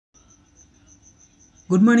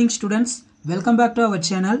Good morning students, welcome back to our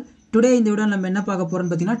channel. Today in the video நம்ம என்ன பார்க்க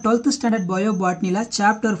போறோம்னு பாத்தீங்கன்னா 12th standard BioBotany ல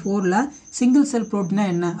Chapter-4 ல single cell protein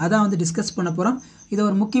என்ன அத வந்து டிஸ்கஸ் பண்ண போறோம். இது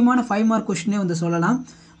ஒரு முக்கியமான 5 மார்க் क्वेश्चनே வந்து சொல்லலாம்.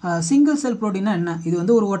 Single cell protein என்ன? இது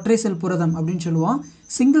வந்து ஒரு ஒற்றை செல் புரதம் அப்படினு சொல்லுவோம்.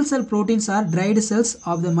 Single cell proteins are dried cells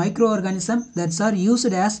of the microorganism that are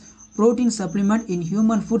used as protein supplement in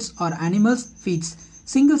human foods or animals feeds.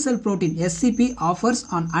 Single cell protein SCP offers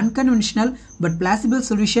an unconventional but plausible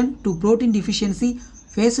solution to protein deficiency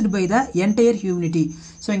faced by the entire humanity.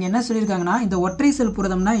 So இங்க என்ன சொல்லிருக்காங்கன்னா இந்த ஒற்றை செல்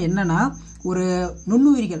புரதம்னா என்னன்னா ஒரு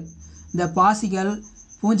நுண்ணுயிரிகள் இந்த பாசிகள்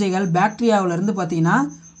பூஞ்சைகள் பாக்டீரியாவுல இருந்து பாத்தீங்கன்னா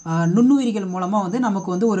நுண்ணுயிரிகள் மூலமா வந்து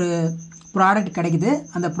நமக்கு வந்து ஒரு ப்ராடக்ட் கிடைக்குது.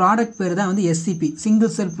 அந்த ப்ராடக்ட் பேர் தான் வந்து SCP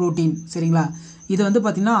சிங்கிள் செல் புரோட்டீன். சரிங்களா? இது வந்து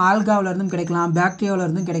பாத்தீங்கன்னா ஆல்காவுல இருந்தும் கிடைக்கலாம், பாக்டீரியாவுல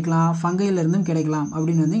இருந்தும் கிடைக்கலாம், ஃபங்கைல இருந்தும் கிடைக்கலாம்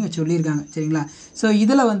அப்படினு வந்து இங்க சொல்லிருக்காங்க. சரிங்களா? சோ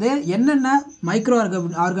இதுல வந்து என்னென்ன மைக்ரோ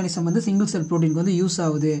ஆர்கானிசம் வந்து சிங்கிள் செல் புரோட்டீனுக்கு வந்து யூஸ்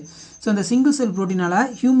ஆகுது. சோ இந்த சிங்கிள் செல் புரோட்டீனால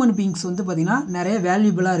ஹியூமன் பீயிங்ஸ் வந்து பாத்தீங்கன்னா நிறைய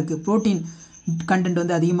வேல்யூபிளா இருக்கு. புரோட்டீன் கண்டென்ட்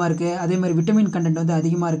வந்து அதிகமா இருக்கு, அதே மாதிரி விட்டமின் கண்டென்ட் வந்து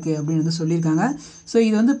அதிகமா இருக்கு அப்படினு வந்து சொல்லிருக்காங்க. சோ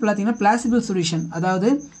இது வந்து பாத்தீங்கன்னா பிளாசிபிள் சொல்யூஷன், அதாவது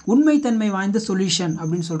உண்மைத்தன்மை வாய்ந்த சொல்யூஷன்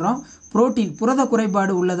அப்படினு சொல்றோம். புரோட்டீன் புரத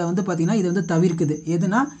குறைபாடு உள்ளதை வந்து பாத்தீங்கன்னா இது வந்து தவிர்க்குது.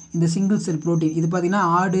 எதுனா இந்த சிங்கிள் செல் புரோட்டீன். இது பாத்தீங்கன்னா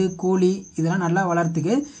ஆடு கோழி இதெல்லாம் நல்லா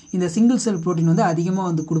வளர்த்துக்கு இந்த சிங்கிள் செல் புரோட்டீன் வந்து அதிகமா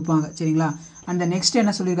வந்து கொடுப்பாங்க. சரிங்களா? அந்த நெக்ஸ்ட்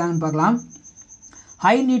என்ன சொல்லிருக்காங்கன்னு பார்க்கலாம்.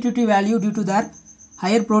 High nutritive value due to their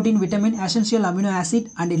higher protein, vitamin, essential amino acid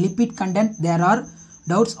and lipid content. There are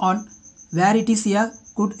doubts on where it is a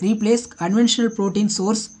could replace conventional protein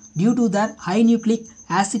source due to their high nucleic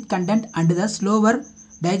acid content and the slower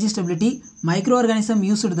digestibility. Microorganism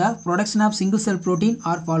used the production of single cell protein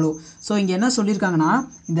or follow. So இங்க என்ன சொல்லிருக்காங்கன்னா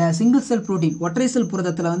இந்த single cell protein ஒற்றை செல்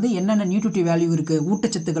புரதத்துல வந்து என்னென்ன nutritive value இருக்கு,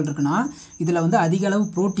 ஊட்டச்சத்துக்கள் இருக்குன்னா இதுல வந்து அதிக அளவு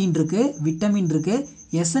புரோட்டீன் இருக்கு, விட்டமின் இருக்கு,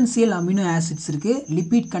 எசென்சியல் அமினோ ஆசிட்ஸ் இருக்கு,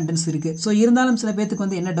 லிபிட் கண்டென்ட்ஸ் இருக்கு. ஸோ இருந்தாலும் சில பேருக்கு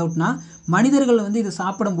வந்து என்ன டவுட்னா மனிதர்கள் வந்து இதை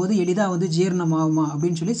சாப்பிடும்போது எளிதாக வந்து ஜீரணம் ஆகுமா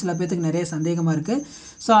அப்படின்னு சொல்லி சில பேருக்கு நிறைய சந்தேகமா இருக்கு.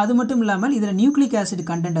 ஸோ அது மட்டும் இல்லாமல் இதில் நியூக்ளிக் ஆசிட்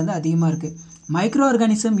கண்டென்ட் வந்து அதிகமாக இருக்கு. Micro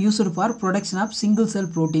organism used for production of single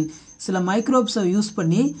cell protein. சில மைக்ரோப்ஸை யூஸ்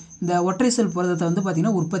பண்ணி இந்த ஒற்றை செல் புரதத்தை வந்து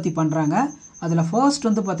பார்த்தீங்கன்னா உற்பத்தி பண்ணுறாங்க. அதில் ஃபர்ஸ்ட்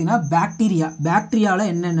வந்து பார்த்தீங்கன்னா பாக்டீரியாவில்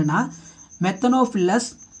என்னென்னா மெத்தனோஃபில்லஸ்,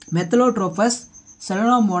 மெத்தலோட்ரோபஸ்,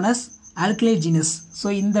 செலனோமோனஸ், ஆல்கலைஜினஸ். ஸோ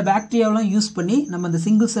இந்த பாக்டீரியாவெலாம் யூஸ் பண்ணி நம்ம இந்த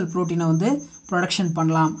சிங்கிள் செல் புரோட்டீனை வந்து ப்ரொடக்ஷன்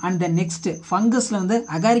பண்ணலாம். அண்ட் தென் நெக்ஸ்ட் ஃபங்கஸில் வந்து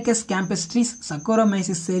அகாரிகஸ் கேம்பஸ்ட்ரிஸ்,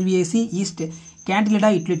 சக்கோரோமைசிஸ் செர்வியேசி, ஈஸ்ட்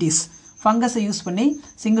கேண்டிலிடா யூட்டிலிட்டிஸ் ஃபங்கஸை யூஸ் பண்ணி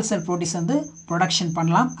சிங்கிள் செல் புரோட்டீன்ஸ் வந்து ப்ரொடக்ஷன்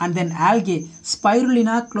பண்ணலாம். And then algae,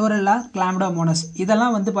 spirulina, chlorella, Chlamydomonas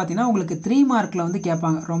இதெல்லாம் வந்து பார்த்தீங்கன்னா உங்களுக்கு 3 மார்க்கில் வந்து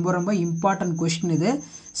கேட்பாங்க. ரொம்ப ரொம்ப இம்பார்ட்டன்ட் கொஸ்டின் இது.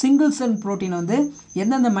 சிங்கிள் செல் புரோட்டீன் வந்து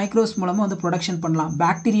எந்தெந்த மைக்ரோஸ் மூலமாக வந்து ப்ரொடக்ஷன் பண்ணலாம்?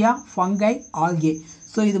 Bacteria, fungi, algae.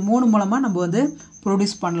 ஸோ இது 3 மூலமாக நம்ம வந்து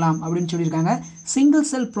ப்ரொடியூஸ் பண்ணலாம் அப்படின்னு சொல்லியிருக்காங்க. Single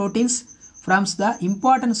cell proteins ஃப்ரம்ஸ் the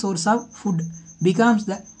important source of food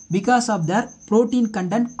because of their protein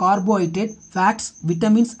content, carbohydrate, fats,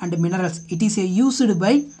 vitamins and minerals. It is used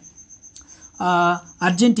by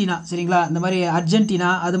Argentina. சரிங்களா? இந்த மாதிரி அர்ஜென்டினா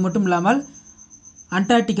அது மட்டும் இல்லாமல்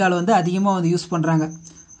அண்டார்டிகாவில் வந்து அதிகமாக வந்து யூஸ் பண்ணுறாங்க.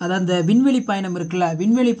 அதாவது இந்த விண்வெளி பயணம் இருக்குல்ல,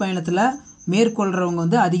 விண்வெளி பயணத்தில் மேற்கொள்கிறவங்க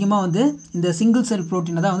வந்து அதிகமாக வந்து இந்த சிங்கிள் செல்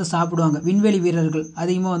புரோட்டீனை தான் வந்து சாப்பிடுவாங்க. விண்வெளி வீரர்கள்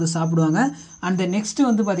அதிகமாக வந்து சாப்பிடுவாங்க. அண்ட் நெக்ஸ்ட்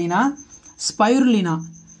வந்து பார்த்தீங்கன்னா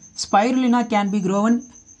spirulina can be grown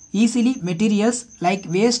easily materials like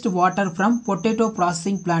waste water from potato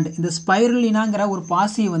processing plant. இந்த ஸ்பைருலினாங்கிற ஒரு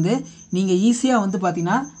பாசியை வந்து நீங்கள் ஈஸியாக வந்து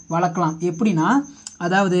பார்த்தீங்கன்னா வளர்க்கலாம். எப்படின்னா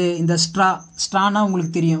அதாவது இந்த ஸ்ட்ரானா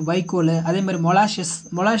உங்களுக்கு தெரியும், வைக்கோல், அதே மாதிரி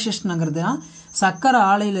மொலாஷஸ்ங்கிறதுனா சக்கரை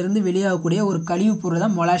ஆலையிலிருந்து வெளியாகக்கூடிய ஒரு கழிவு பொருள்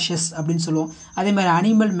தான் மொலாஷஸ் அப்படின்னு சொல்லுவோம். அதே மாதிரி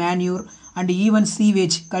animal manure and even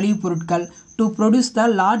sewage கழிவுப் பொருட்கள் to produce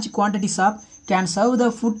the large quantities of can serve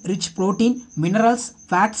the food rich protein, minerals,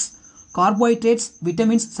 fats, carbohydrates,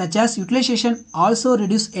 vitamins such as utilization also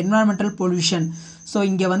reduce environmental pollution. So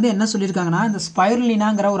இங்கே வந்து என்ன சொல்லியிருக்காங்கன்னா இந்த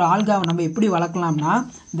ஸ்பைருலினாங்கிற ஒரு ஆல்காவை நம்ம எப்படி வளர்க்கலாம்னா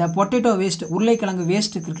இந்த பொட்டேட்டோ வேஸ்ட், உருளைக்கிழங்கு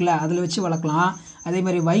வேஸ்ட் இருக்குல்ல அதில் வச்சு வளர்க்கலாம். அதே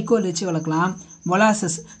மாதிரி வைக்கோல் வச்சு வளர்க்கலாம்.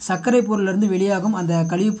 மொலாசஸ், சர்க்கரை பொருள்லேருந்து வெளியாகும் அந்த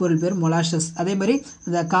கழிவுப் பொருள் பேர் மொலாசஸ். அதே மாதிரி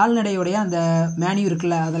அந்த கால்நடையோடைய அந்த மேன்யூ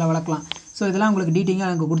இருக்குல்ல அதில் வளர்க்கலாம். ஸோ இதெல்லாம் உங்களுக்கு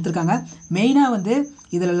டீட்டெயிலாக அங்கே கொடுத்துருக்காங்க. மெயினாக வந்து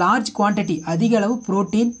இதில் லார்ஜ் குவான்டிட்டி அதிக அளவு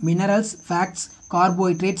protein, minerals, fats,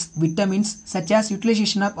 carbohydrates, vitamins such as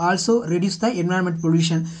utilisation of also reduce the environment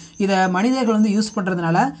pollution. இதை மனிதர்கள் வந்து யூஸ்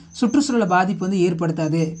பண்ணுறதுனால சுற்றுச்சூழல் பாதிப்பு வந்து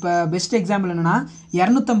ஏற்படுத்தாது. இப்போ பெஸ்ட் எக்ஸாம்பிள் என்னென்னா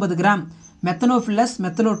 250 கிராம் மெத்தனோஃபில்லஸ்,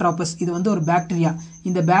 மெத்தலோட்ரோபஸ் இது வந்து ஒரு பாக்டீரியா.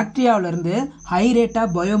 இந்த பாக்டீரியாவிலிருந்து ஹை ரேட்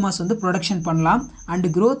ஆஃப் பயோமாஸ் வந்து ப்ரொடக்ஷன் பண்ணலாம். And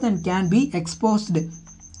growth and can be exposed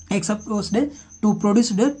to produce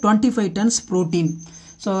 25 tons protein.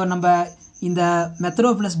 So நம்ம இந்த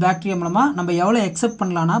மெத்தரோஃபிலஸ் பாக்டீரியா மூலமாக நம்ம எவ்வளோ எக்ஸப்ட்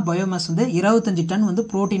பண்ணலாம்னா பயோமாஸ் வந்து 25 டன் வந்து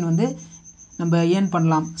ப்ரோட்டீன் வந்து நம்ம ஏர்ன்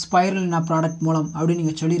பண்ணலாம் ஸ்பைருலினா ப்ராடக்ட் மூலம் அப்படின்னு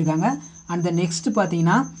நீங்கள் சொல்லியிருக்காங்க. அண்ட் தென் நெக்ஸ்ட்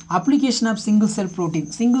பார்த்தீங்கன்னா application of single cell protein.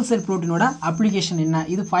 Single cell ப்ரோட்டீனோட application என்ன,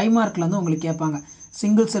 இது 5 மார்க்கில் வந்து உங்களுக்கு கேட்பாங்க.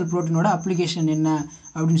 சிங்கிள் செல் ப்ரோட்டீனோட அப்ளிகேஷன் என்ன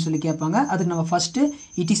அப்படின்னு சொல்லி கேட்பாங்க. அதுக்கு நம்ம first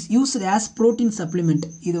it is used as protein supplement.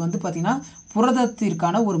 இது வந்து பார்த்திங்கன்னா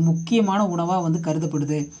புரதத்திற்கான ஒரு முக்கியமான உணவாக வந்து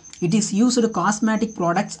கருதப்படுது. It is used காஸ்மேட்டிக்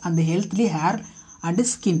products and ஹெல்த்லி hair and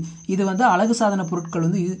skin. இது வந்து அழகு சாதன பொருட்கள்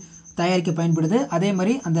வந்து தயாரிக்க பயன்படுது. அதே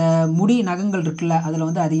மாதிரி அந்த முடி நகங்கள் இருக்குல்ல அதில்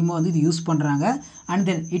வந்து அதிகமாக வந்து இது யூஸ் பண்ணுறாங்க. And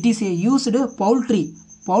then it is a used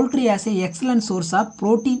poultry as a excellent source of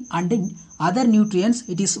protein and other nutrients.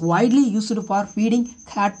 It is widely used for feeding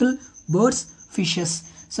cattle, birds, fishes.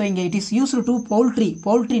 So இங்கே இட் இஸ் யூஸ்டு டு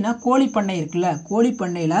பவுல்ட்ரினா கோழி பண்ணை இருக்குல்ல, கோழி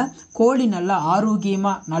பண்ணையில் கோழி நல்லா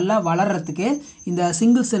ஆரோக்கியமாக நல்லா வளர்கிறதுக்கு இந்த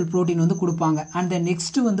சிங்கிள் செல் ப்ரோட்டீன் வந்து கொடுப்பாங்க. அண்ட் தென்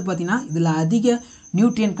நெக்ஸ்ட்டு வந்து பார்த்திங்கன்னா இதில் அதிக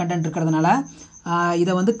நியூட்ரியன் கண்டென்ட் இருக்கிறதுனால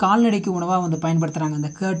இதை வந்து கால்நடைக்கு உணவாக வந்து பயன்படுத்துகிறாங்க.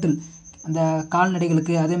 இந்த கேட்டில் அந்த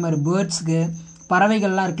கால்நடைகளுக்கு, அதே மாதிரி பேர்ட்ஸுக்கு,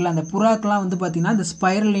 பறவைகள்லாம் இருக்குல்ல அந்த புறாக்கெலாம் வந்து பார்த்திங்கன்னா இந்த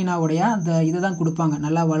ஸ்பைருலினாவுடைய அந்த இதை தான் கொடுப்பாங்க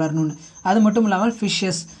நல்லா வளரணும்னு. அது மட்டும் இல்லாமல்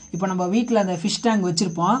ஃபிஷ்ஷஸ், இப்போ நம்ம வீட்டில் அந்த ஃபிஷ் டேங்க்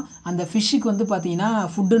வச்சுருப்போம், அந்த ஃபிஷ்ஷுக்கு வந்து பார்த்திங்கன்னா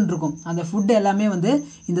ஃபுட்டுன்னு இருக்கும். அந்த ஃபுட்டு எல்லாமே வந்து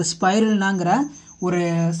இந்த ஸ்பைருலினாங்கிற ஒரு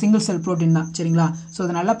சிங்கிள் செல் ப்ரோட்டீன் தான். சரிங்களா? ஸோ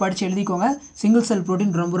அதை நல்லா படித்து எழுதிக்கோங்க. சிங்கிள் செல்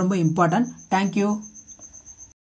ப்ரோட்டீன் ரொம்ப ரொம்ப இம்பார்ட்டன்ட். தேங்க்யூ.